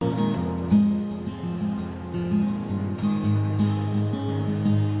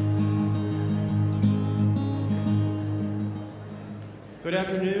Good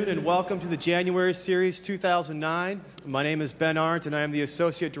afternoon and welcome to the January Series 2009. My name is Ben Arndt and I am the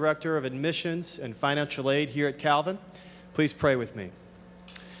Associate Director of Admissions and Financial Aid here at Calvin. Please pray with me.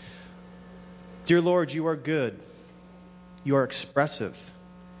 Dear Lord, you are good. You are expressive.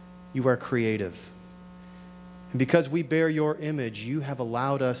 You are creative. And because we bear your image, you have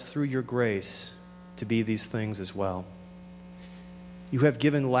allowed us through your grace to be these things as well. You have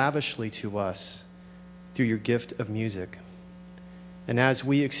given lavishly to us through your gift of music. And as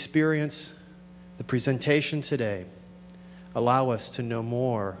we experience the presentation today, allow us to know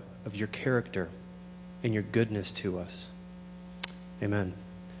more of your character and your goodness to us. Amen.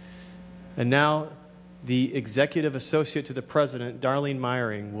 And now, the Executive Associate to the President, Darlene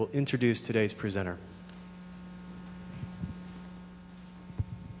Meyering, will introduce today's presenter.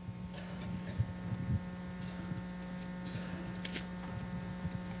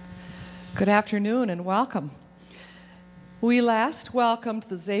 Good afternoon and welcome. We last welcomed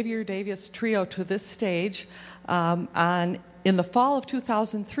the Xavier Davis Trio to this stage in the fall of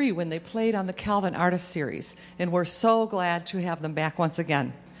 2003 when they played on the Calvin Artist Series, and we're so glad to have them back once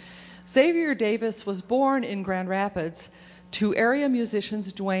again. Xavier Davis was born in Grand Rapids to area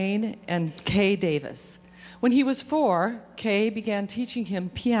musicians Dwayne and Kay Davis. When he was 4, Kay began teaching him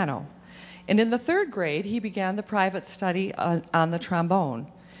piano, and in the 3rd grade he began the private study on the trombone.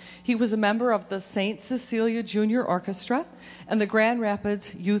 He was a member of the St. Cecilia Junior Orchestra and the Grand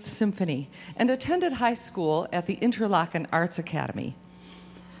Rapids Youth Symphony and attended high school at the Interlochen Arts Academy.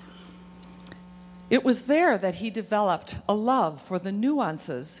 It was there that he developed a love for the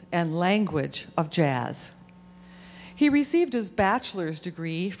nuances and language of jazz. He received his bachelor's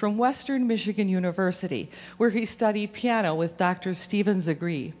degree from Western Michigan University, where he studied piano with Dr. Stephen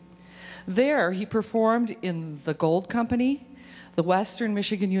Zagree. There, he performed in the Gold Company, the Western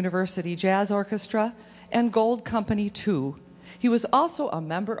Michigan University Jazz Orchestra, and Gold Company II. He was also a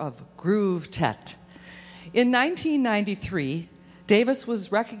member of Groove Tet. In 1993, Davis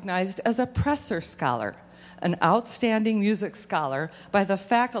was recognized as a Presser Scholar, an outstanding music scholar by the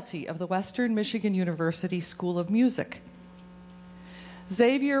faculty of the Western Michigan University School of Music.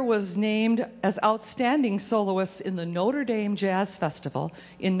 Xavier was named as Outstanding Soloist in the Notre Dame Jazz Festival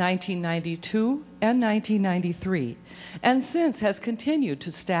in 1992 and 1993, and since has continued to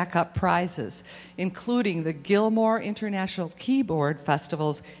stack up prizes, including the Gilmore International Keyboard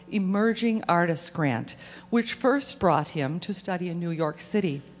Festival's Emerging Artists Grant, which first brought him to study in New York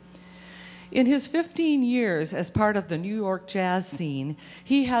City. In his 15 years as part of the New York jazz scene,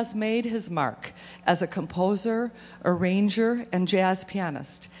 he has made his mark as a composer, arranger, and jazz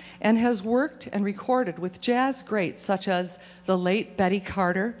pianist, and has worked and recorded with jazz greats such as the late Betty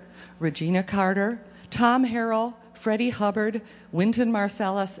Carter, Regina Carter, Tom Harrell, Freddie Hubbard, Wynton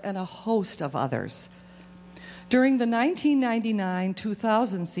Marsalis, and a host of others. During the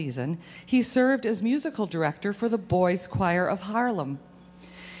 1999-2000 season, he served as musical director for the Boys Choir of Harlem.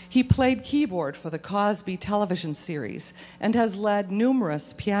 He played keyboard for the Cosby television series and has led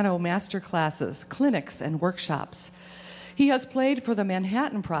numerous piano masterclasses, clinics, and workshops. He has played for the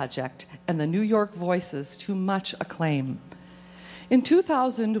Manhattan Project and the New York Voices to much acclaim. In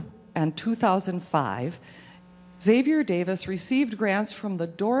 2000 and 2005, Xavier Davis received grants from the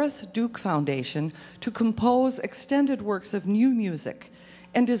Doris Duke Foundation to compose extended works of new music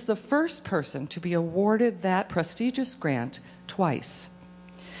and is the first person to be awarded that prestigious grant twice.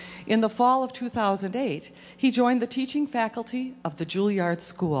 In the fall of 2008, he joined the teaching faculty of the Juilliard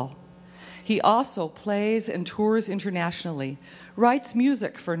School. He also plays and tours internationally, writes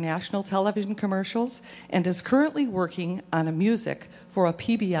music for national television commercials, and is currently working on a music for a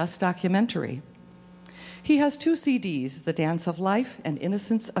PBS documentary. He has 2 CDs, The Dance of Life and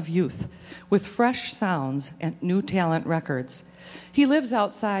Innocence of Youth, with fresh sounds and new talent records. He lives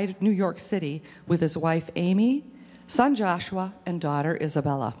outside New York City with his wife Amy, son Joshua, and daughter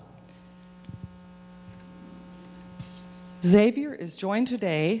Isabella. Xavier is joined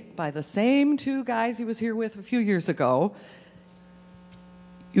today by the same 2 guys he was here with a few years ago,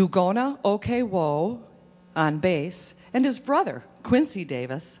 Ugonna Okewo on bass, and his brother, Quincy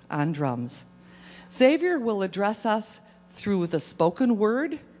Davis, on drums. Xavier will address us through the spoken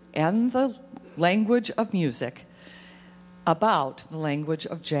word and the language of music about the language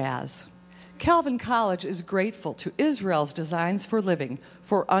of jazz. Calvin College is grateful to Israel's Designs for Living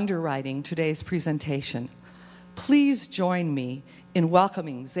for underwriting today's presentation. Please join me in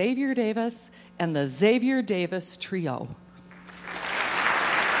welcoming Xavier Davis and the Xavier Davis Trio.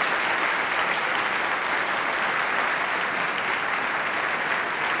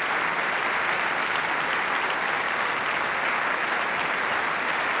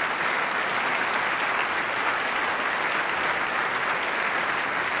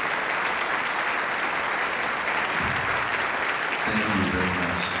 very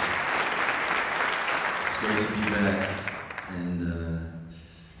much. It's great to be back. And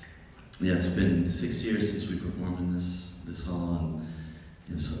yeah, it's been 6 years since we performed in this hall,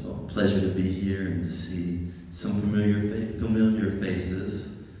 and it's a pleasure to be here and to see some familiar faces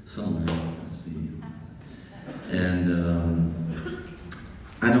somewhere. I see. And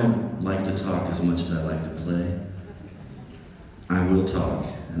I don't like to talk as much as I like to play. I will talk,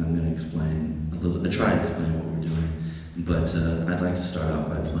 and I'm going to explain a little. Try to explain what we're doing, but I'd like to start out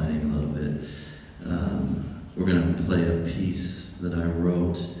by playing a little bit. We're going to play a piece that I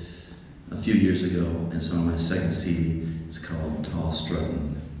wrote a few years ago, and it's on my second CD. It's called Tall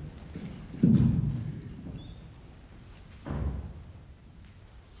Strutting.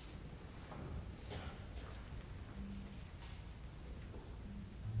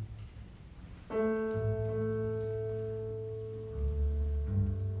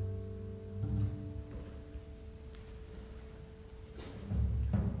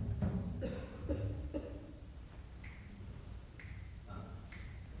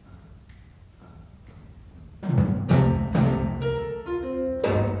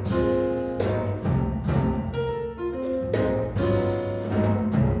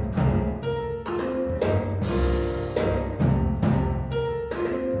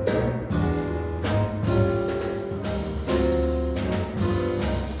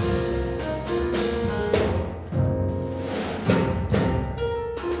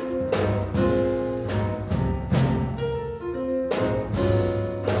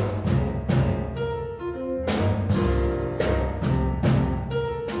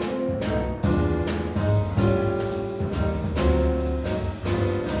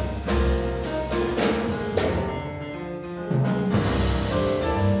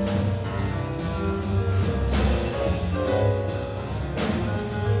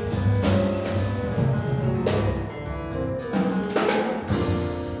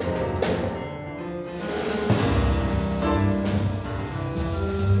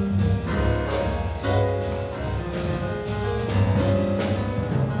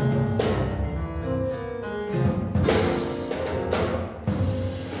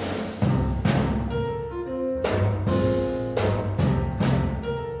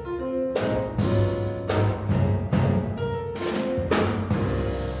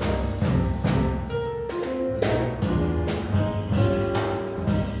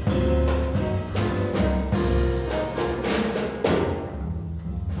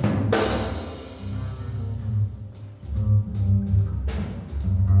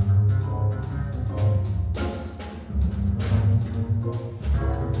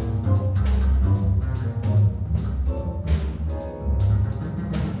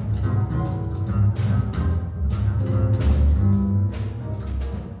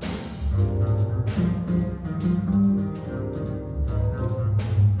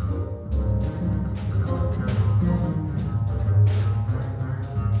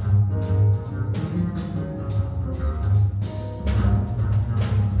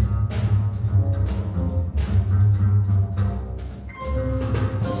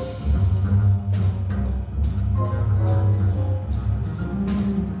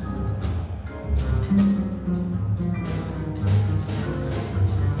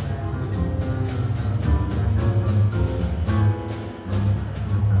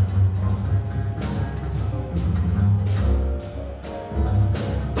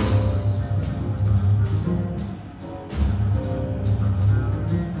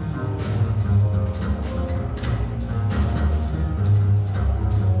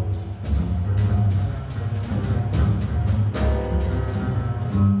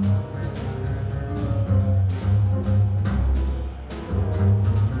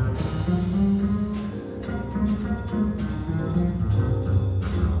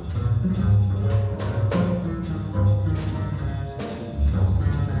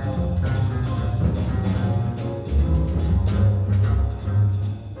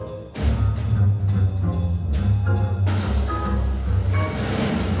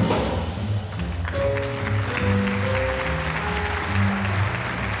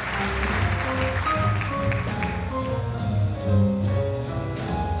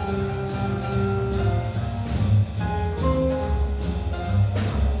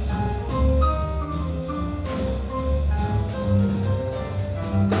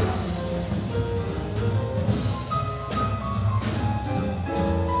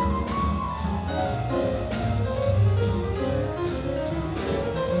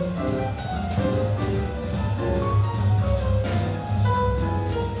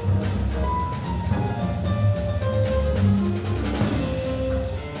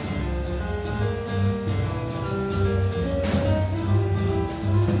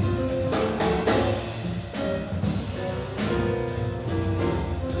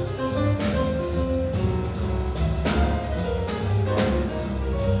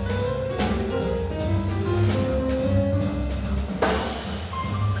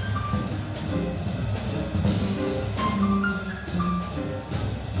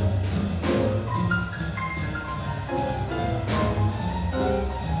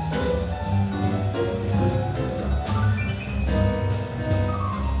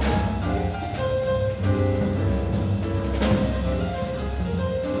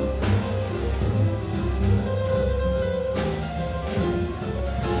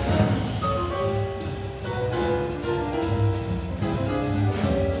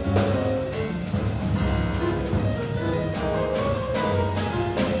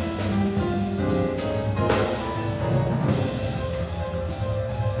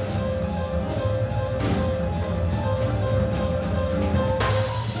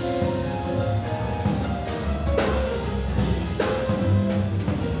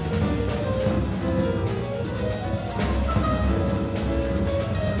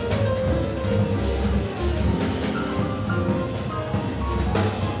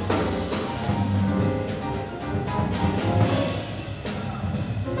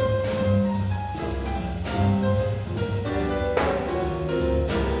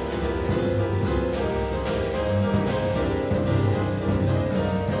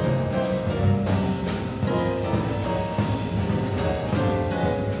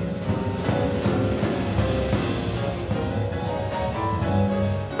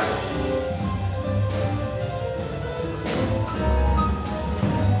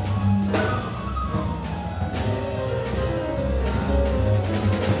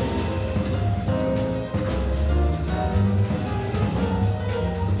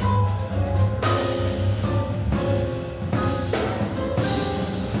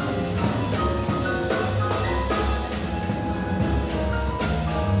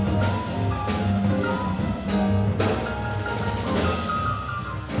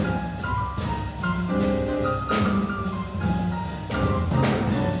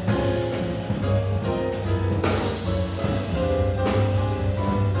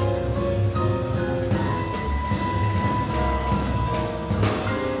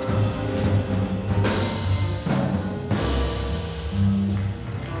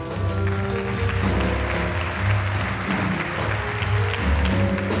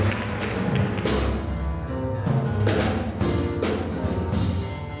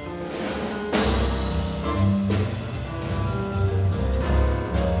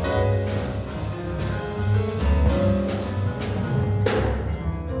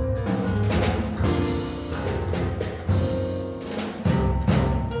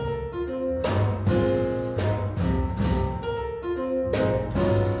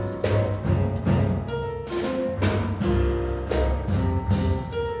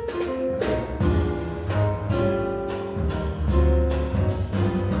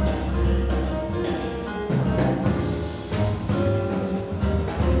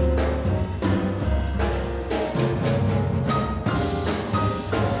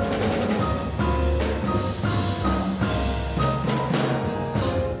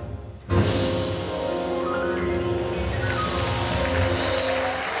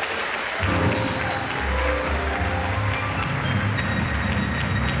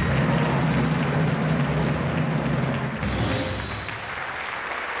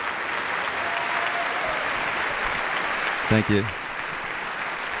 Thank you.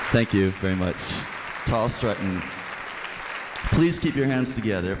 Thank you very much. Tall strutting. Please keep your hands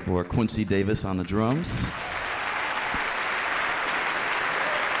together for Quincy Davis on the drums.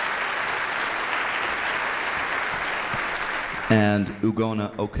 And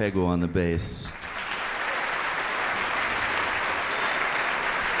Ugonna Okego on the bass.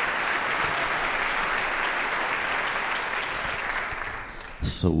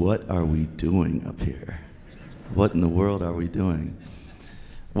 So what are we doing up here? What in the world are we doing?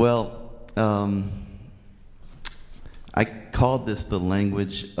 Well, I called this the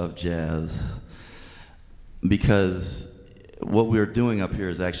language of jazz because what we're doing up here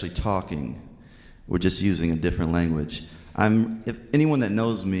is actually talking. We're just using a different language. If anyone that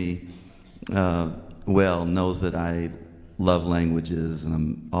knows me well knows that I love languages, and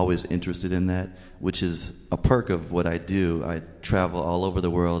I'm always interested in that, which is a perk of what I do. I travel all over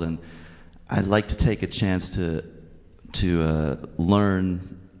the world, and I like to take a chance to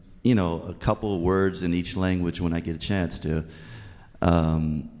learn, a couple of words in each language when I get a chance to,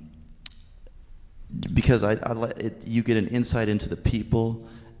 because you get an insight into the people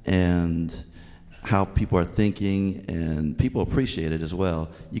and how people are thinking, and people appreciate it as well.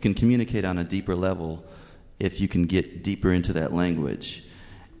 You can communicate on a deeper level if you can get deeper into that language.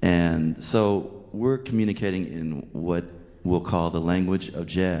 And so we're communicating in what we'll call the language of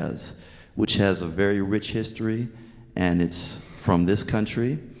jazz, which has a very rich history, and it's from this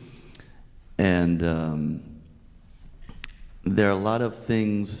country. And there are a lot of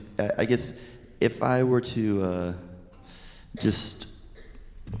things, I guess, if I were to just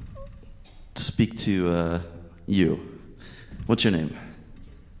speak to you. What's your name?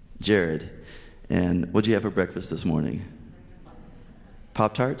 Jared. And what'd you have for breakfast this morning?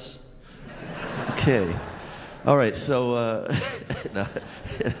 Pop-Tarts? Okay. All right, so, no,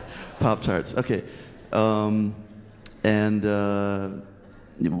 Pop-Tarts, okay. And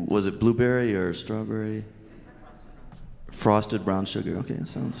was it blueberry or strawberry? Frosted brown sugar, okay,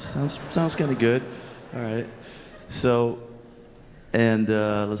 sounds kind of good. All right, so, and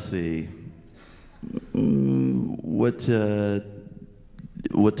let's see. What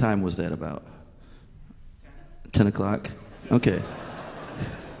time was that about? 10 o'clock? Okay.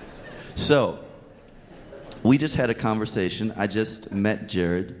 So, we just had a conversation. I just met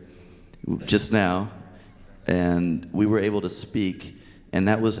Jared just now, and we were able to speak, and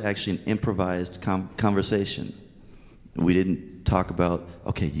that was actually an improvised conversation. We didn't talk about,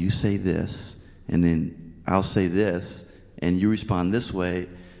 okay, you say this, and then I'll say this, and you respond this way.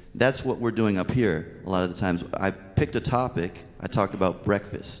 That's what we're doing up here a lot of the times. I picked a topic. I talked about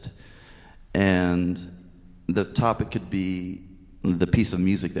breakfast, and the topic could be the piece of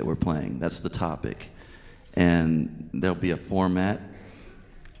music that we're playing. That's the topic. And there'll be a format.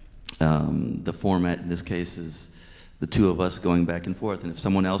 The format in this case is the two of us going back and forth. And if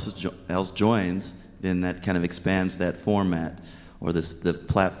someone else joins, then that kind of expands that format or the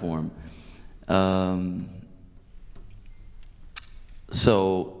platform.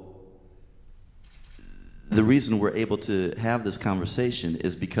 So the reason we're able to have this conversation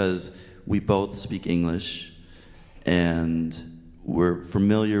is because we both speak English, and we're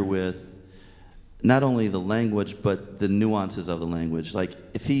familiar with not only the language, but the nuances of the language. Like,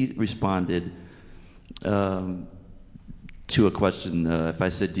 if he responded to a question, if I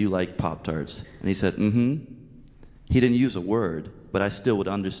said, do you like Pop-Tarts? And he said, mm-hmm. He didn't use a word, but I still would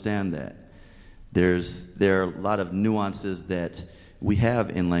understand that. There are a lot of nuances that we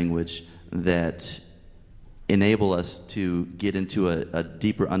have in language that enable us to get into a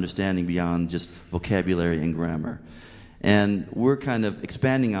deeper understanding beyond just vocabulary and grammar. And we're kind of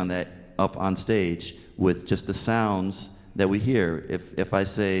expanding on that up on stage with just the sounds that we hear. If I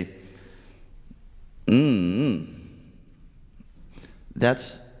say,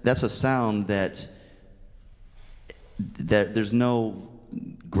 that's a sound that there's no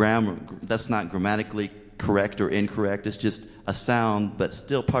grammar, that's not grammatically correct or incorrect. It's just a sound, but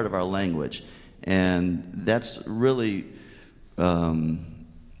still part of our language. And that's really the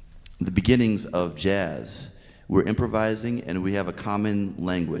beginnings of jazz. We're improvising, and we have a common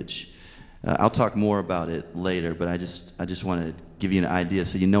language. I'll talk more about it later, but I just want to give you an idea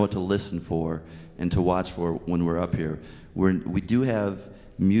so you know what to listen for and to watch for when we're up here. We do have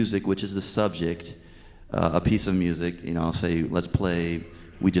music, which is the subject, a piece of music. I'll say,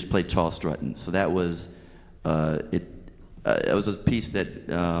 we just played Tall Struttin'. So that was, it was a piece that,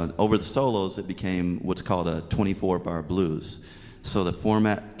 over the solos, it became what's called a 24-bar blues. So the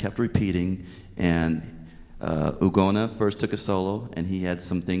format kept repeating, and Ugonna first took a solo, and he had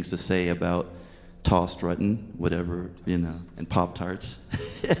some things to say about Tall Struttin', whatever, and Pop-Tarts.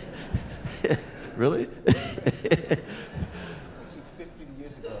 Really? Actually, 15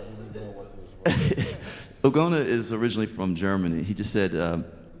 years ago, I didn't know what those were. Ogona is originally from Germany. He just said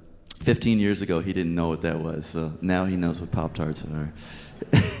 15 years ago he didn't know what that was, so now he knows what Pop-Tarts are.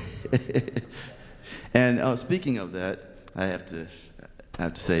 And speaking of that, I have to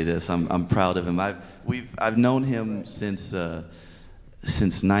say this. I'm proud of him. I've known him since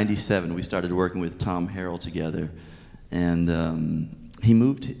 '97. We started working with Tom Harrell together, and he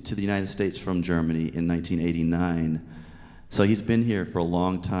moved to the United States from Germany in 1989. So he's been here for a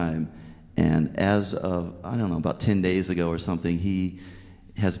long time. And as of, I don't know, about 10 days ago or something, he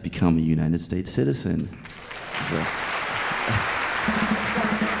has become a United States citizen. So.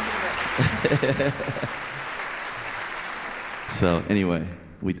 So anyway,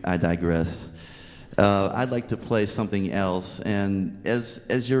 I digress. I'd like to play something else. And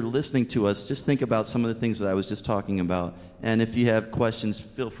as you're listening to us, just think about some of the things that I was just talking about. And if you have questions,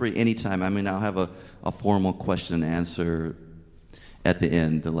 feel free anytime. I mean, I'll have a formal question and answer at the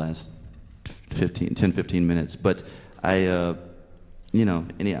end, the last 10, 15 minutes. But I'm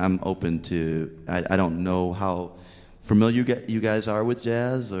open to, I don't know how familiar you guys are with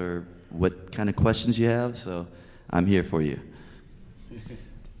jazz or what kind of questions you have, so I'm here for you.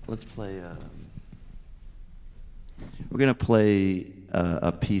 Let's play, we're going to play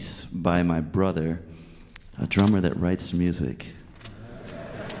a piece by my brother, a drummer that writes music.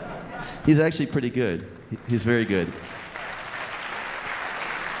 He's actually pretty good. He's very good.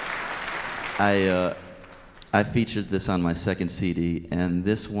 I featured this on my second CD, and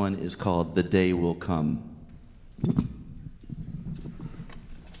this one is called The Day Will Come.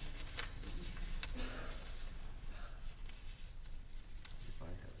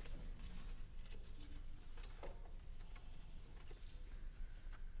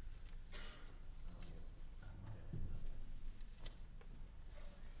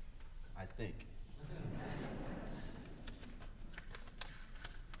 I think.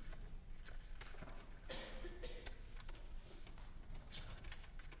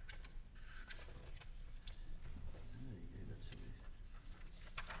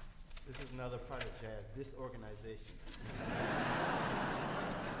 This is another part of jazz, disorganization.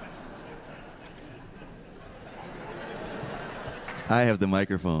 I have the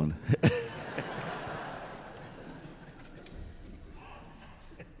microphone.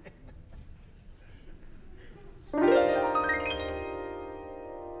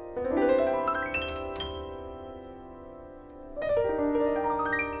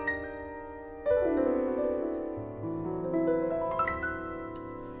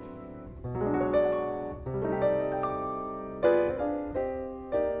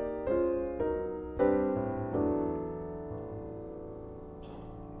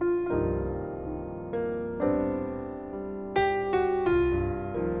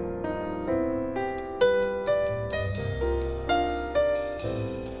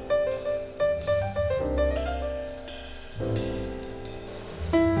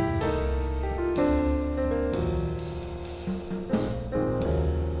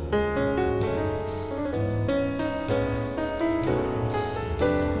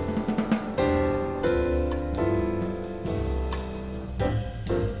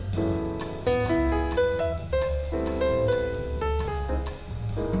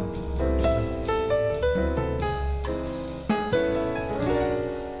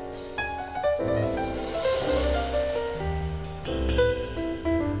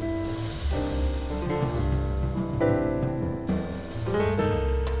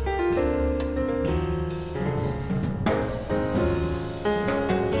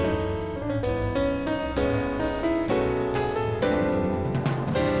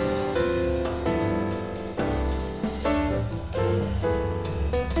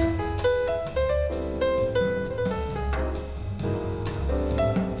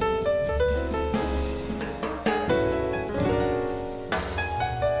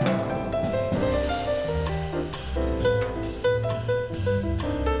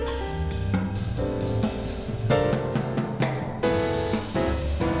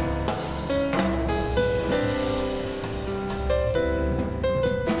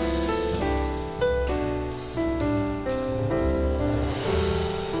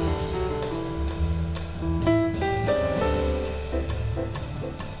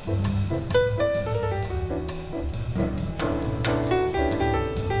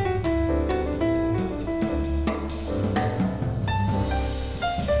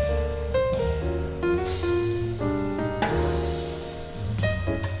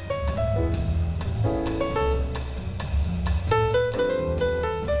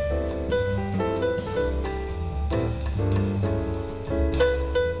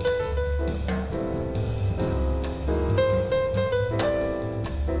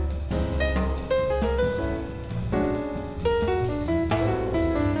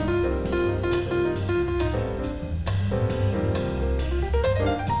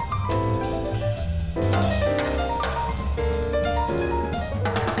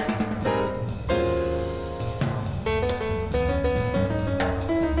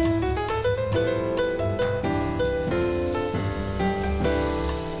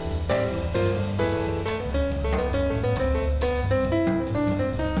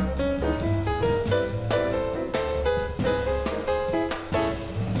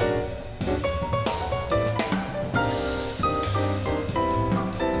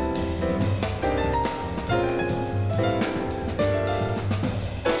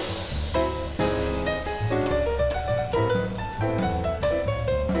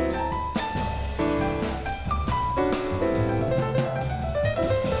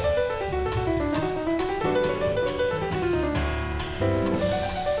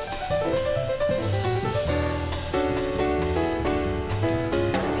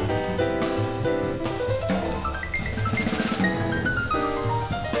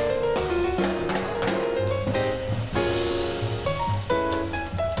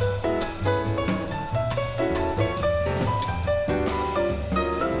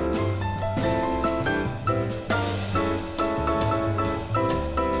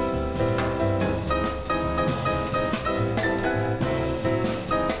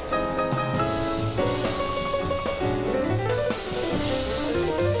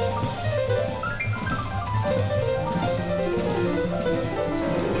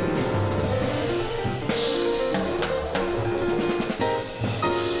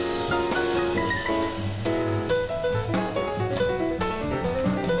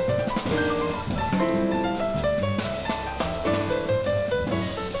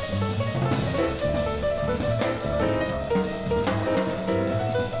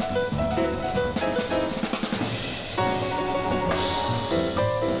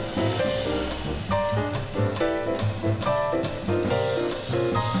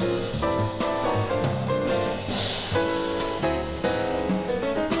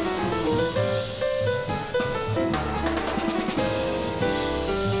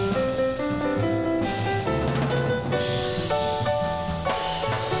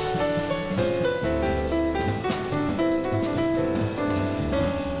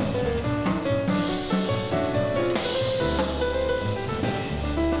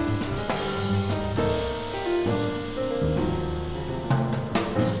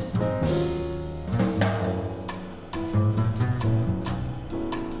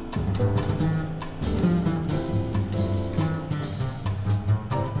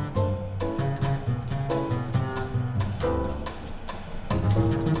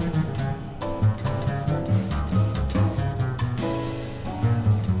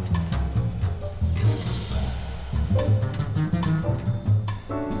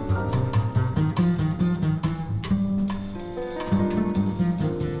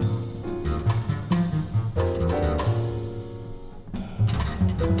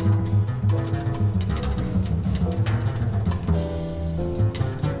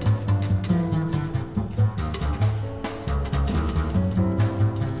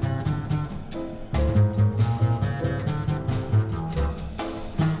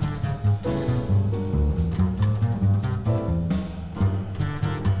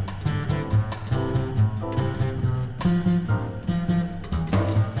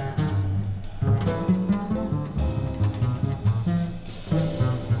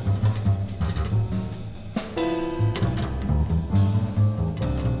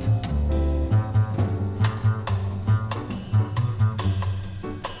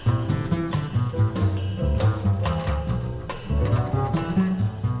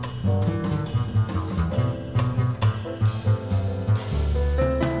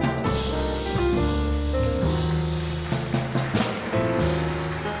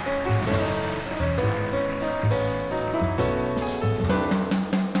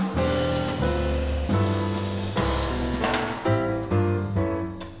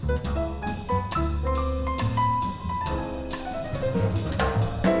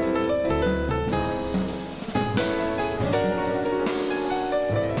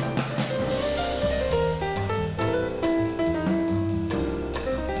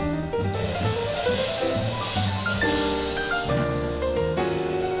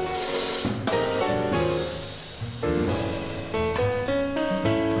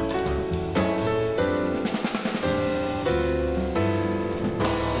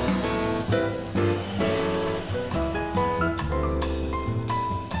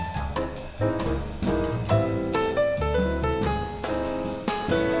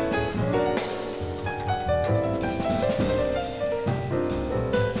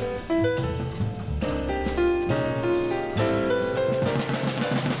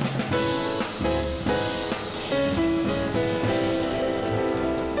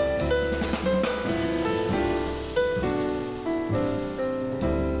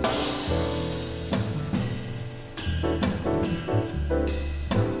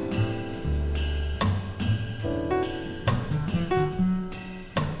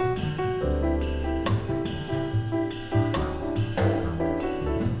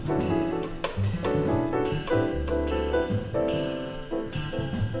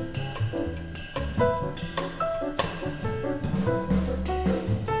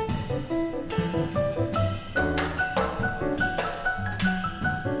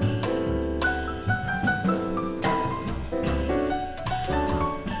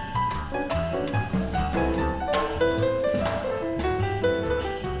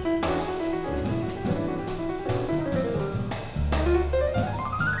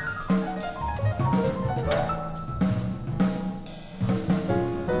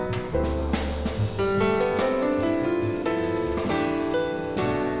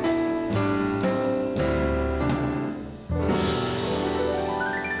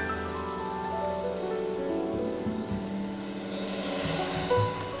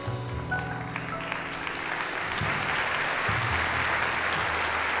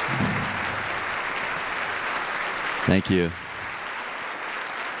 Thank you.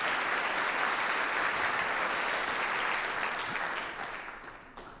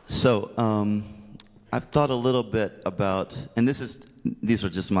 So, I've thought a little bit about, and these are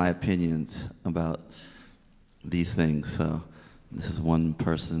just my opinions about these things. So, this is one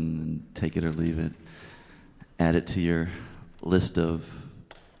person, and take it or leave it. Add it to your list of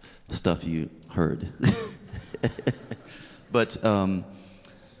stuff you heard. But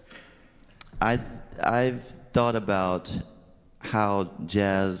I've thought about how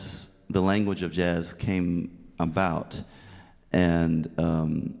jazz, the language of jazz, came about, and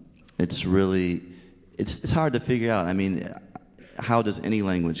it's really, it's hard to figure out. I mean, how does any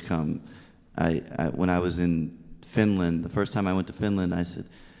language come? When I was in Finland, the first time I went to Finland, I said,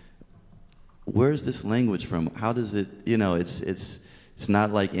 where's this language from? How does it, it's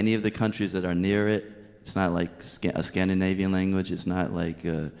not like any of the countries that are near it. It's not like a Scandinavian language. It's not like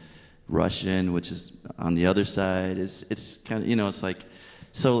Russian, which is on the other side. It's kind of, it's like,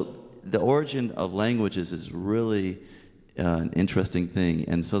 so the origin of languages is really an interesting thing.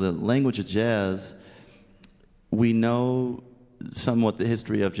 And so the language of jazz, we know somewhat the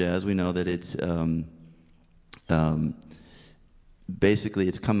history of jazz, we know that it's basically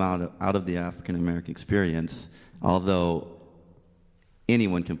it's come out of the African American experience, although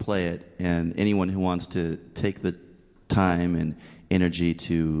anyone can play it, and anyone who wants to take the time and energy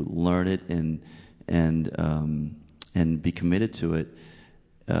to learn it and be committed to it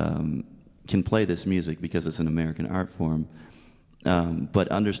can play this music because it's an American art form. But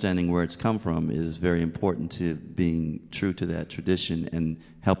understanding where it's come from is very important to being true to that tradition and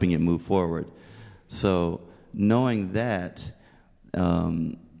helping it move forward. So knowing that,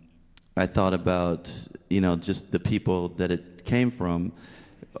 I thought about, just the people that it came from,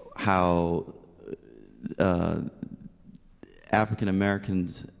 how African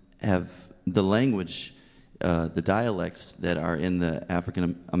Americans have the language, the dialects that are in the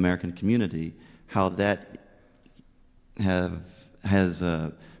African American community, how that has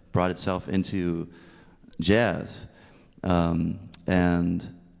brought itself into jazz.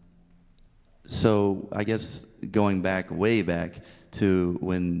 And so I guess going way back to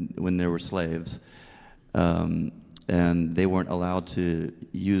when there were slaves, and they weren't allowed to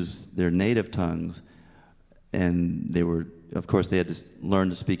use their native tongues, and they had to learn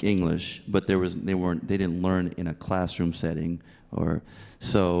to speak English, but they didn't learn in a classroom setting,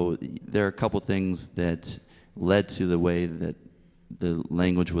 so there are a couple things that led to the way that the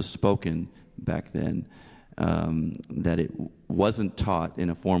language was spoken back then, that it wasn't taught in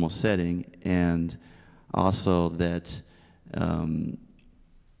a formal setting, and also that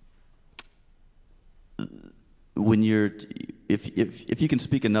if you can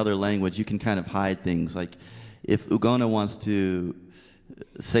speak another language, you can kind of hide things. Like if Ugonna wants to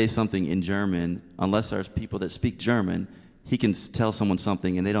say something in German, unless there's people that speak German, he can tell someone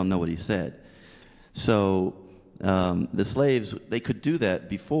something and they don't know what he said. So the slaves, they could do that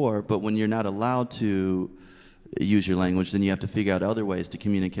before, but when you're not allowed to use your language, then you have to figure out other ways to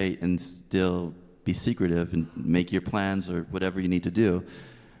communicate and still be secretive and make your plans or whatever you need to do.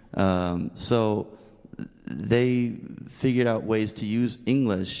 So they figured out ways to use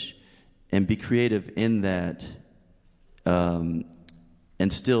English and be creative in that, and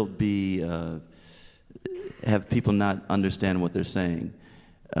still have people not understand what they're saying,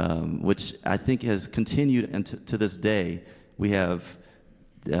 which I think has continued, and to this day we have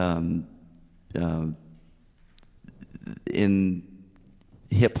in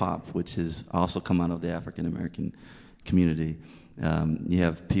hip-hop, which has also come out of the African American community. You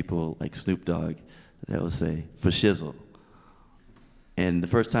have people like Snoop Dogg that will say, for shizzle. And the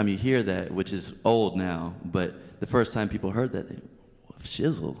first time you hear that, which is old now, but the first time people heard that, they,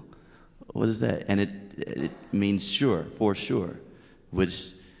 shizzle, what is that? And it means sure, for sure,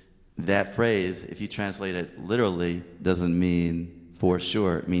 which that phrase, if you translate it literally, doesn't mean for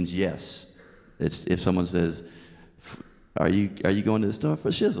sure, it means yes. It's if someone says, are you going to the store for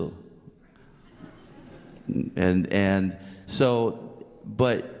shizzle? And so,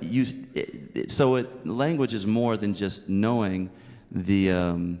 but language is more than just knowing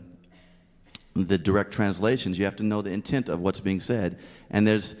the direct translations. You have to know the intent of what's being said. And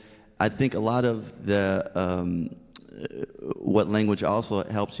I think a lot of what language also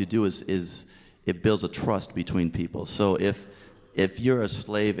helps you do is it builds a trust between people. So if you're a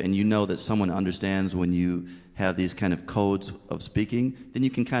slave and you know that someone understands when you have these kind of codes of speaking, then you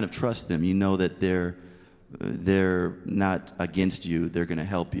can kind of trust them. You know that they're not against you, they're going to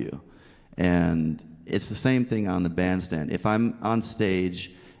help you. And it's the same thing on the bandstand. If I'm on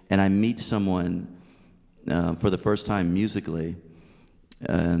stage and I meet someone for the first time musically,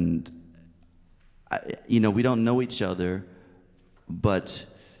 and we don't know each other, but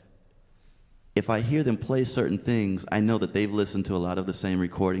if I hear them play certain things, I know that they've listened to a lot of the same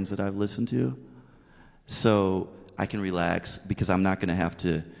recordings that I've listened to. So I can relax because I'm not going to have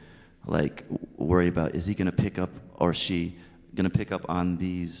to worry about, is he going to pick up or she going to pick up on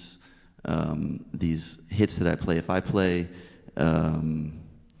these hits that I play. If I play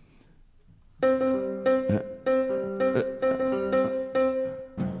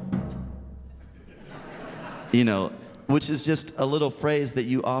which is just a little phrase that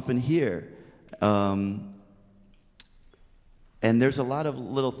you often hear. And there's a lot of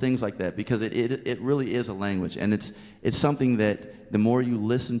little things like that because it really is a language, and it's something that the more you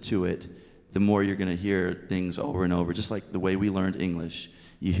listen to it, the more you're going to hear things over and over. Just like the way we learned English,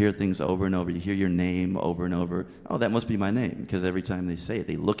 you hear things over and over. You hear your name over and over. Oh, that must be my name, because every time they say it,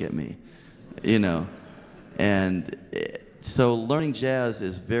 they look at me, And so learning jazz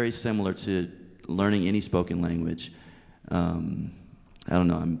is very similar to learning any spoken language. I don't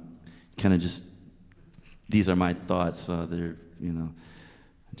know. I'm kind of just. These are my thoughts. They're,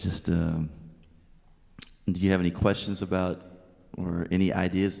 just. Do you have any questions about or any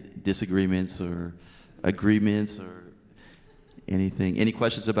ideas, disagreements, or agreements, or anything. Any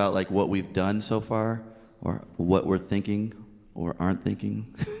questions about like what we've done so far, or what we're thinking or aren't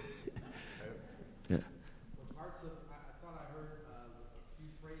thinking? Yeah. Well, parts of, I thought I heard a few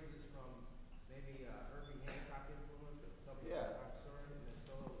phrases from maybe Herbie Hancock influence of Tell Me a Time Story in that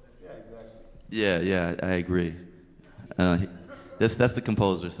solo. Yeah, exactly. Yeah, I agree. That's the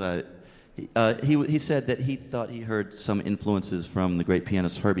composer side. He said that he thought he heard some influences from the great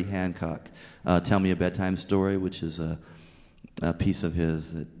pianist Herbie Hancock. Tell Me a Bedtime Story, which is a piece of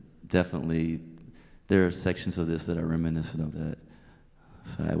his that definitely, there are sections of this that are reminiscent of that.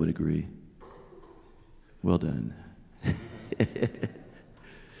 So I would agree. Well done. Yes.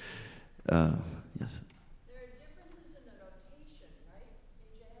 There are differences in the rotation, right,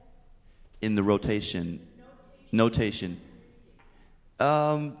 in jazz? In the rotation. Notation.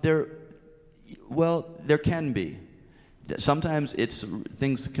 There can be. Sometimes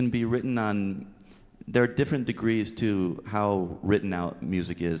things can be written on. There are different degrees to how written out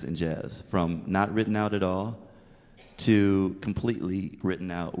music is in jazz, from not written out at all to completely written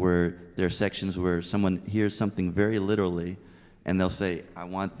out, where there are sections where someone hears something very literally and they'll say, I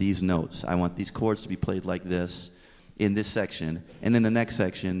want these notes, I want these chords to be played like this in this section, and then the next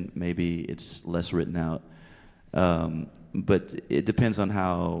section maybe it's less written out. But it depends on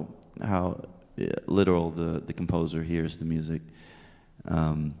how literal the composer hears the music.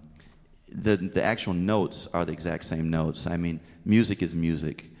 The actual notes are the exact same notes. I mean, music is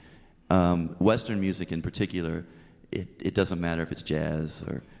music. Western music in particular, it doesn't matter if it's jazz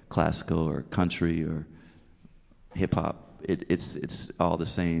or classical or country or hip hop. It's all the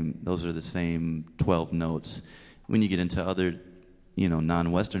same. Those are the same 12 notes. When you get into other,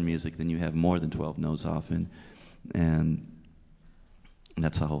 non-Western music, then you have more than 12 notes often, and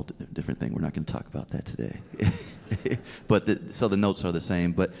that's a whole different thing. We're not going to talk about that today. But so the notes are the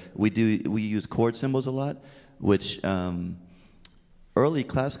same. But we use chord symbols a lot, which early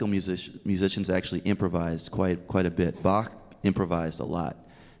classical musicians actually improvised quite a bit. Bach improvised a lot,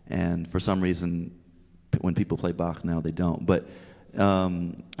 and for some reason, when people play Bach now, they don't. But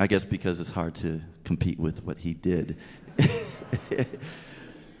I guess because it's hard to compete with what he did.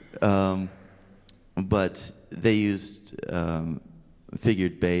 But they used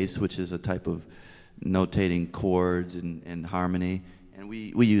figured bass, which is a type of notating chords and harmony, and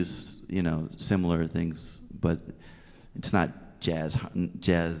we use similar things, but it's not jazz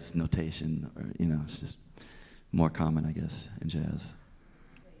notation, or it's just more common, I guess, in jazz.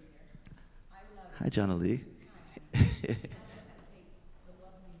 Hi, John Ali.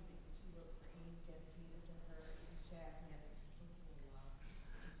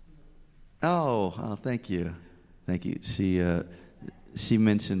 Oh, thank you. She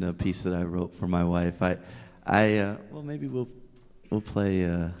mentioned a piece that I wrote for my wife. Maybe we'll play.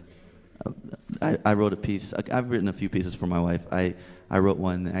 I wrote a piece. I've written a few pieces for my wife. I wrote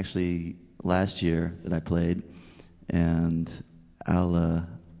one actually last year that I played, and I'll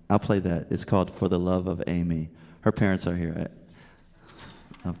play that. It's called "For the Love of Amy." Her parents are here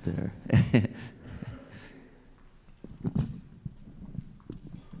up there.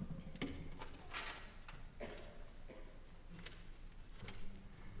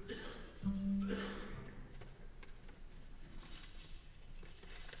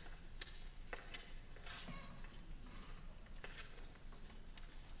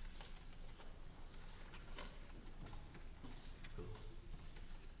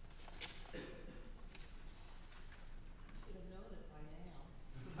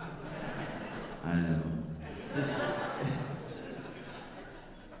 I know.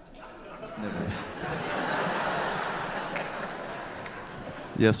 Never.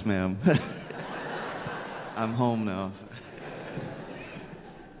 Yes, ma'am. I'm home now.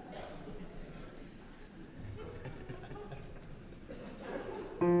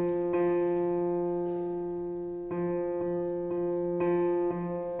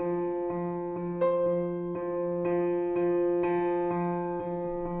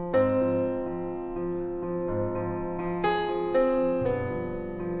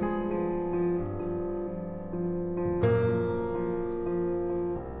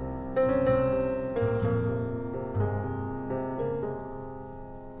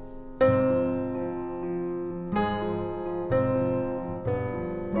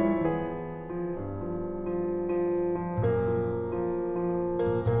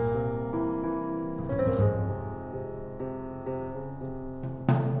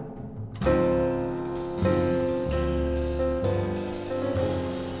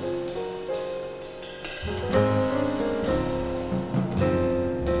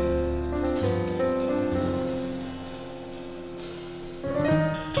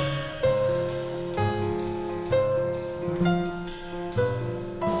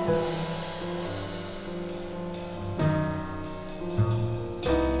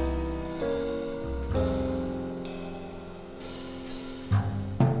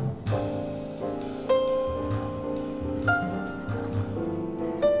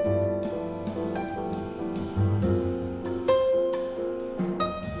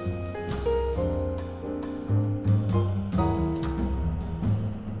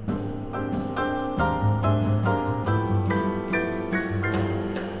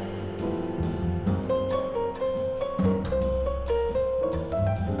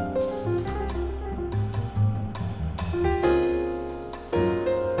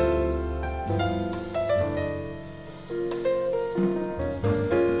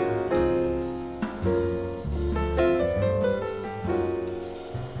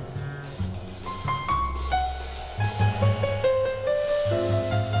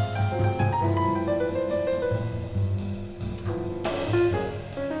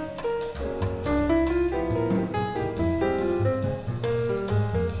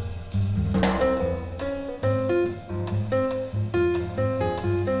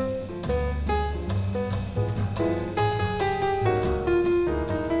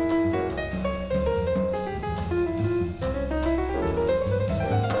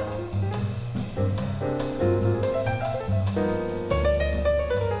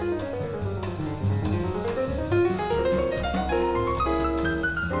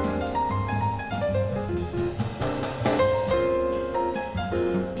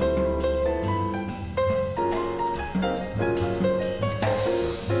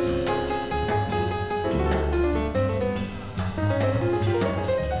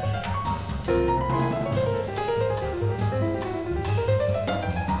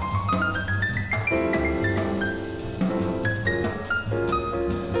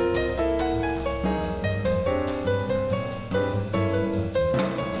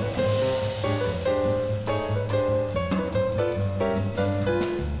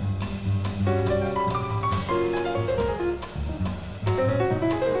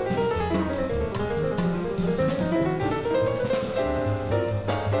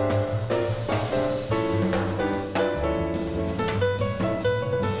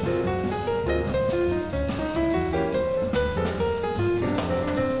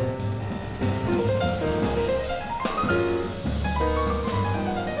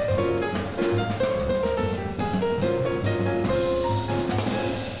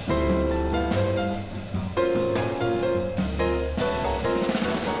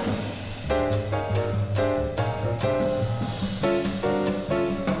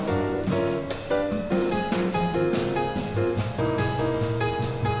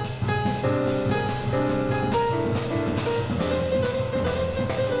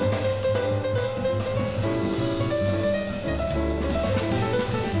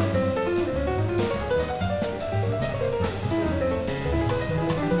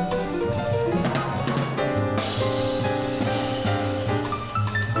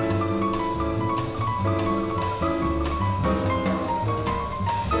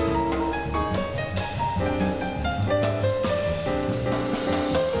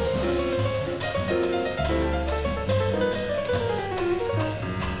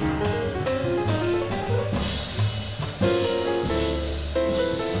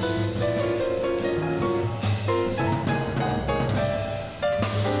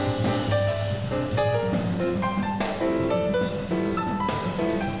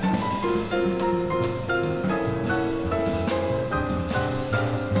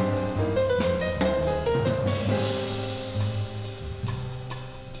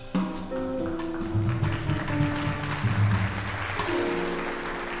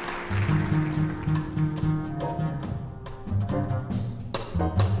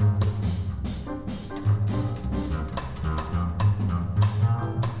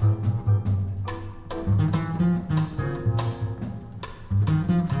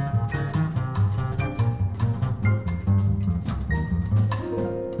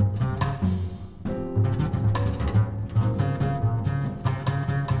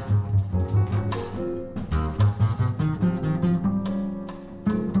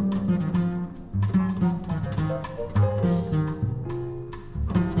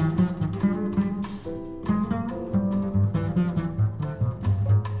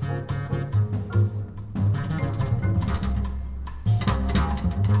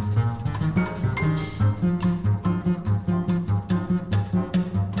 Thank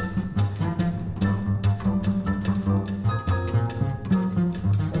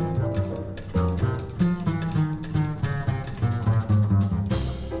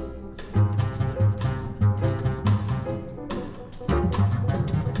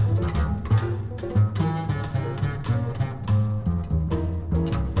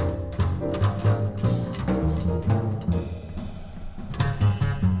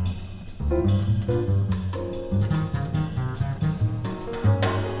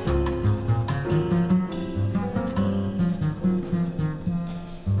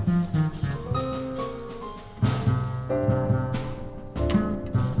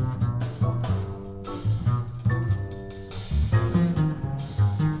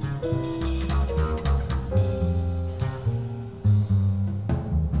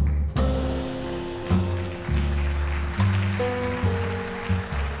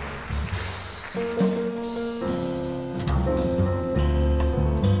you.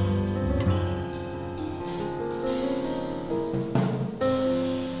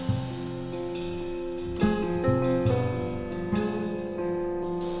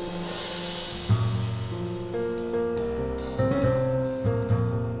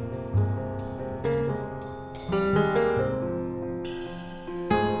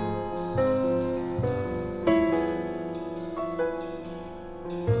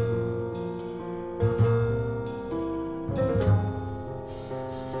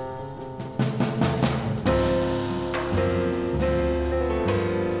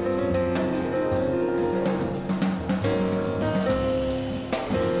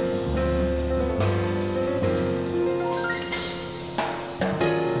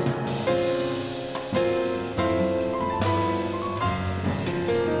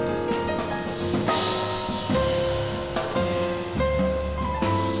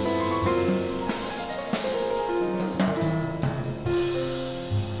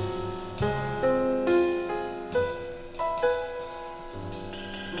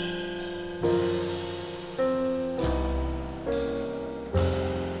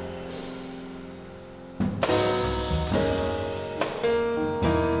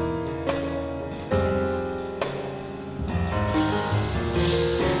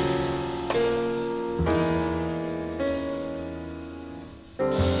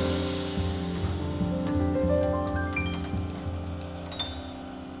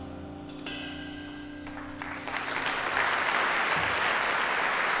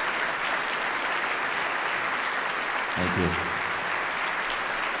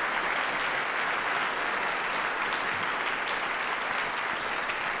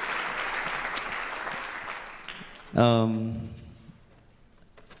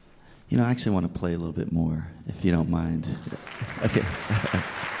 I actually want to play a little bit more, if you don't mind. Okay.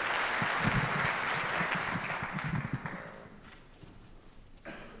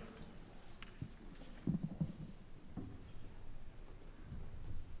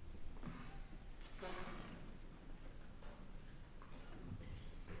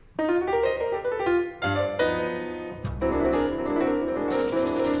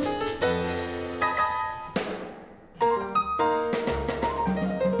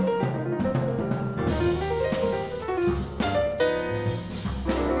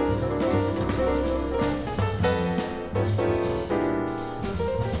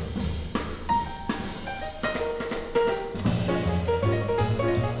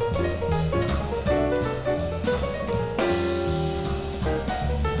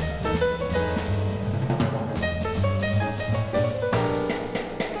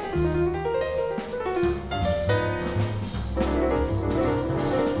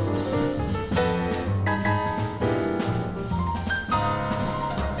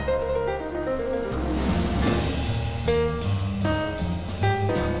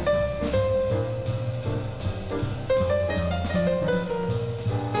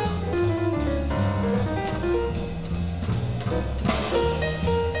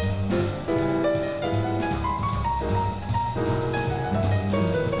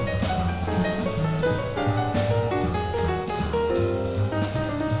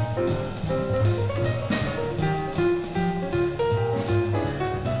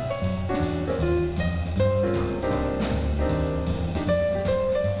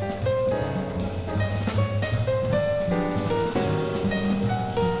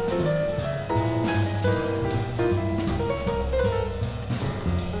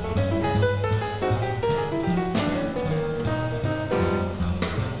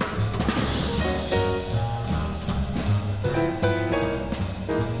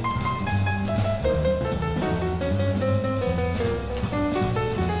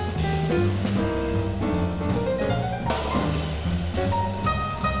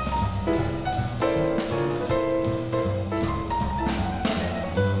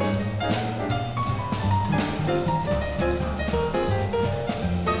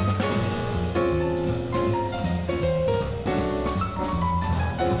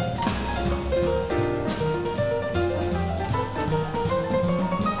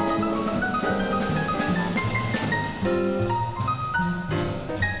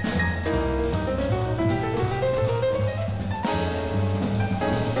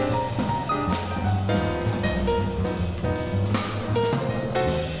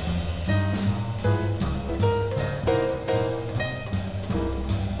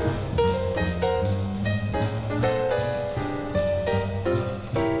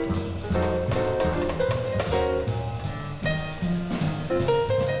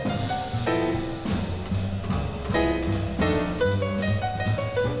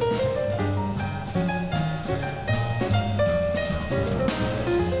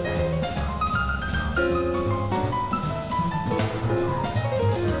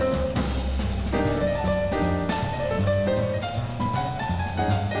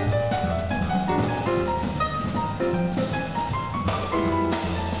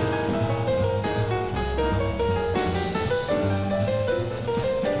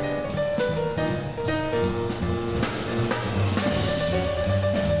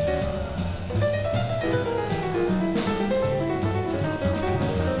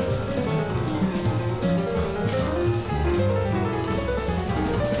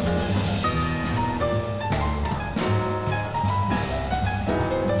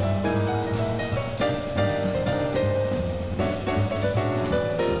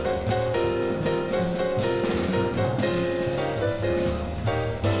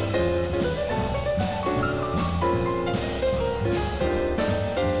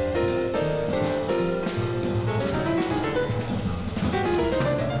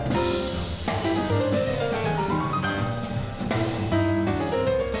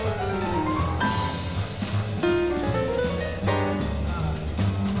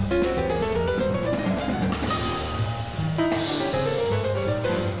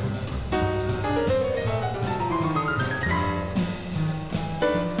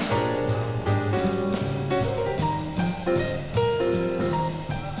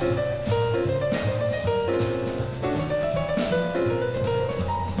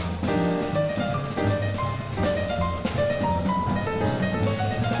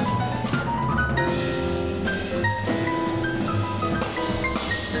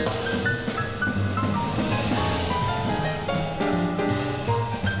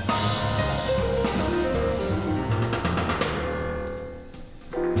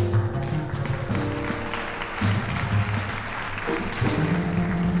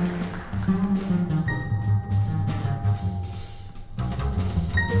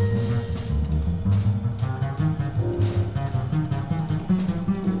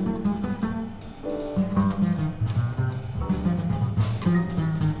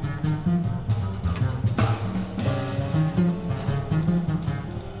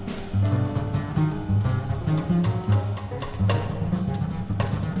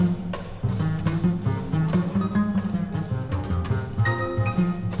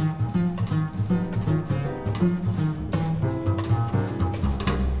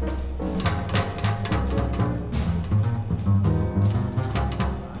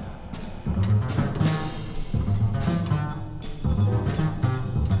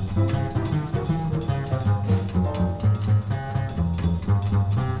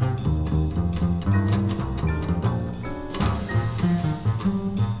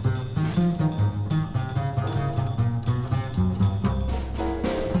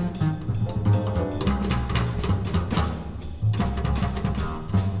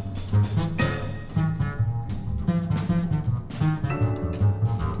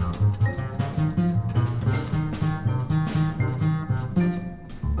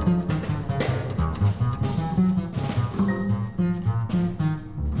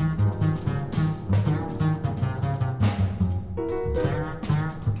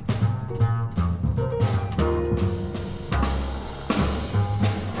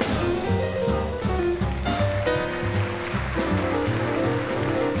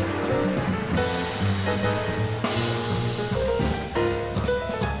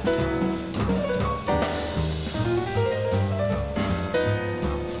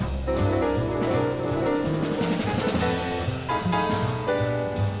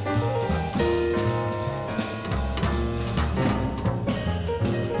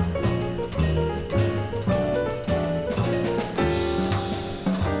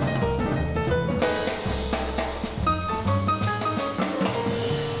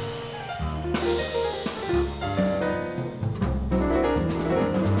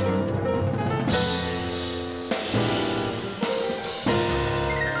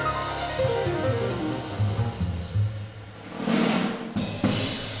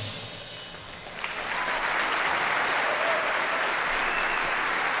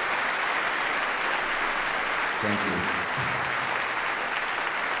 Thank you.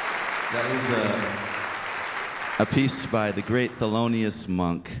 That was a piece by the great Thelonious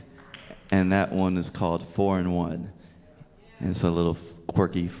Monk, and that one is called 4 in 1. And it's a little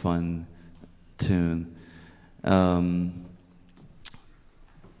quirky, fun tune. Now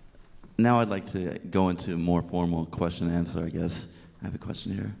I'd like to go into a more formal question and answer, I guess. I have a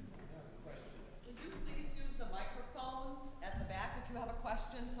question here. Would you please use the microphones at the back if you have a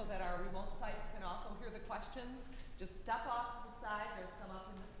question so that our remote sites can also hear the questions? Just step off to the side. There's some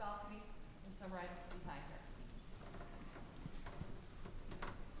up in this balcony and some right behind here.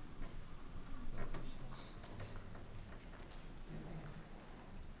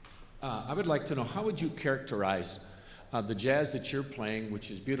 I would like to know, how would you characterize the jazz that you're playing,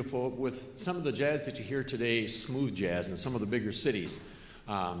 which is beautiful, with some of the jazz that you hear today, smooth jazz, in some of the bigger cities?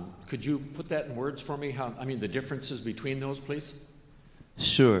 Could you put that in words for me? The differences between those, please?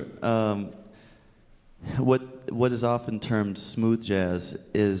 Sure. What is often termed smooth jazz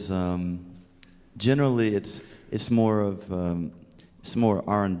is generally it's more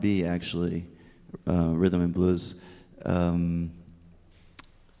R&B actually, rhythm and blues.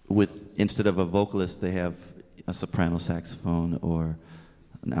 Instead of a vocalist, they have a soprano saxophone or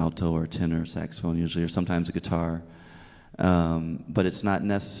an alto or tenor saxophone usually, or sometimes a guitar. But it's not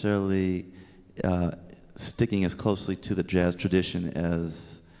necessarily sticking as closely to the jazz tradition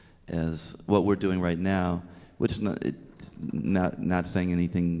as what we're doing right now, which is not saying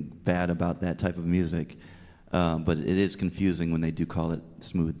anything bad about that type of music, but it is confusing when they do call it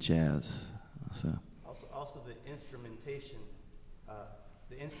smooth jazz. So. Also the instrumentation.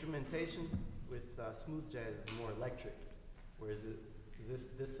 The instrumentation with smooth jazz is more electric, whereas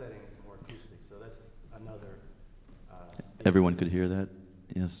this setting is more acoustic. So that's another. Everyone could hear that?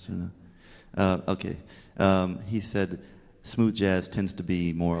 Yes or no? Okay. He said smooth jazz tends to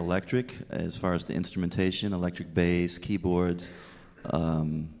be more electric as far as the instrumentation, electric bass, keyboards,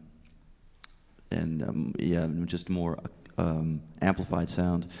 just more amplified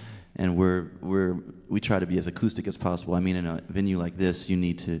sound. And we try to be as acoustic as possible. I mean, in a venue like this, you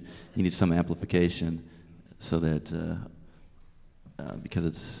need some amplification, so that because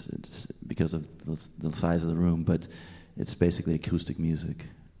it's because of the size of the room, but it's basically acoustic music.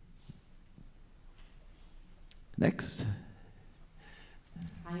 Next.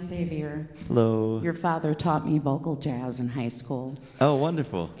 Hi, Xavier. Hello. Your father taught me vocal jazz in high school. Oh,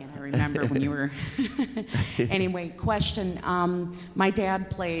 wonderful. And I remember when you were... Anyway, question. My dad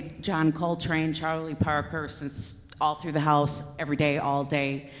played John Coltrane, Charlie Parker, since all through the house, every day, all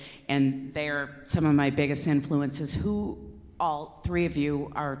day. And they're some of my biggest influences. Who, all three of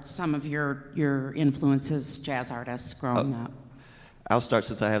you, are some of your influences, jazz artists, growing up? I'll start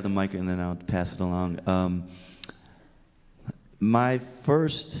since I have the mic, and then I'll pass it along. My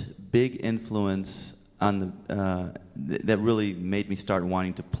first big influence on that really made me start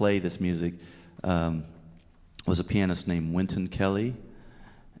wanting to play this music was a pianist named Wynton Kelly,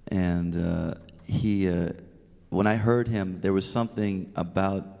 and he. When I heard him, there was something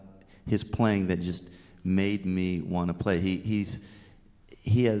about his playing that just made me want to play. He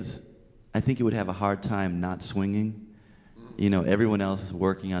has. I think he would have a hard time not swinging. You know, everyone else is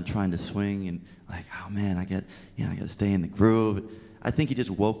working on trying to swing, and like, oh man, I got to stay in the groove. I think he just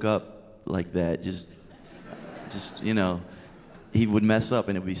woke up like that. Just he would mess up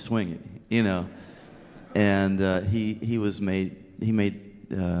and it would be swinging. And he made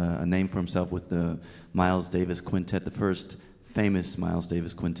a name for himself with the Miles Davis Quintet, the first famous Miles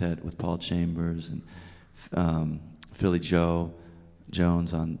Davis Quintet with Paul Chambers and Philly Joe,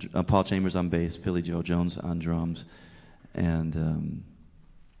 Jones on Paul Chambers on bass, Philly Joe Jones on drums, and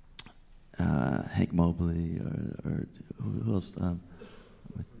Hank Mobley or who else?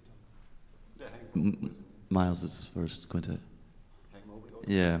 Miles' first quintet. Hank Mobley? Oh,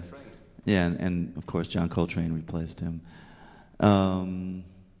 Yeah, Coltrane. yeah, and of course John Coltrane replaced him.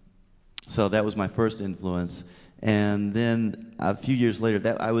 So that was my first influence. And then a few years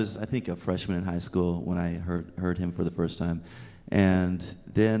later, I was, I think, a freshman in high school when I heard him for the first time. And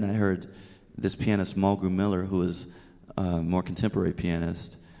then I heard this pianist, Mulgrew Miller, who was a more contemporary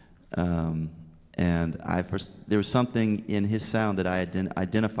pianist. And there was something in his sound that I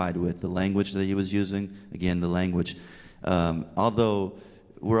identified with, the language that he was using. Again, the language. Although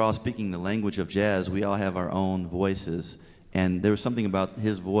we're all speaking the language of jazz, we all have our own voices. And there was something about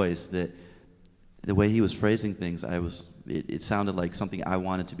his voice that the way he was phrasing things, it sounded like something I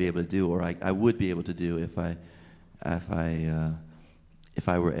wanted to be able to do, or I would be able to do if I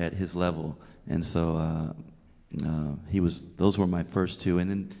were at his level. And so those were my first two. And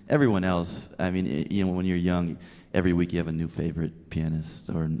then everyone else, I mean, when you're young, every week you have a new favorite pianist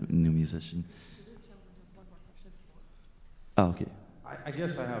or new musician. Oh, okay. I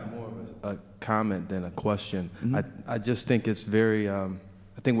guess I have more of a comment than a question. Mm-hmm. I just think it's very, I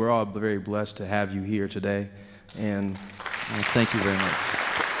think we're all very blessed to have you here today. And well, thank you very much.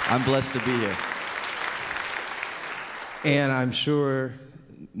 I'm blessed to be here. And I'm sure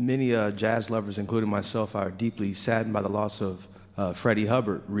many jazz lovers, including myself, are deeply saddened by the loss of Freddie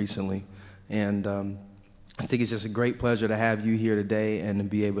Hubbard recently. And I think it's just a great pleasure to have you here today and to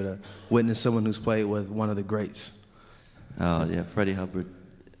be able to witness someone who's played with one of the greats. Oh, yeah, Freddie Hubbard,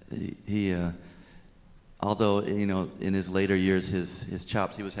 he although, in his later years, his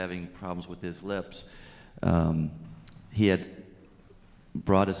chops, he was having problems with his lips. He had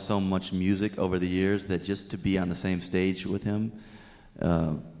brought us so much music over the years that just to be on the same stage with him,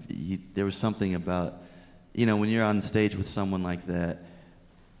 there was something about, when you're on stage with someone like that,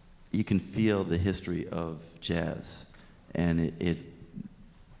 you can feel the history of jazz, and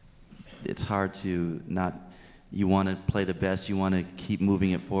it's hard to not. You want to play the best. You want to keep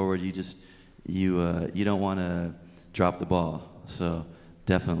moving it forward. You don't want to drop the ball. So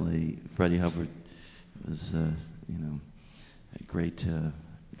definitely, Freddie Hubbard was a great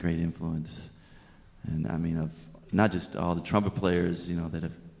influence. And I mean, of not just all the trumpet players that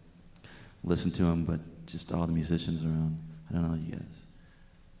have listened to him, but just all the musicians around. I don't know, you guys.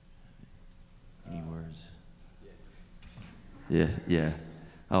 Any words? Yeah.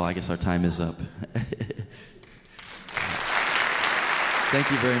 Oh, I guess our time is up. Thank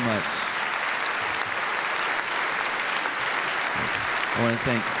you very much. I want to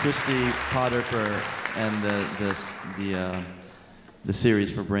thank Christy Potter and the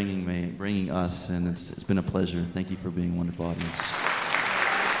series for bringing us, and it's been a pleasure. Thank you for being a wonderful audience.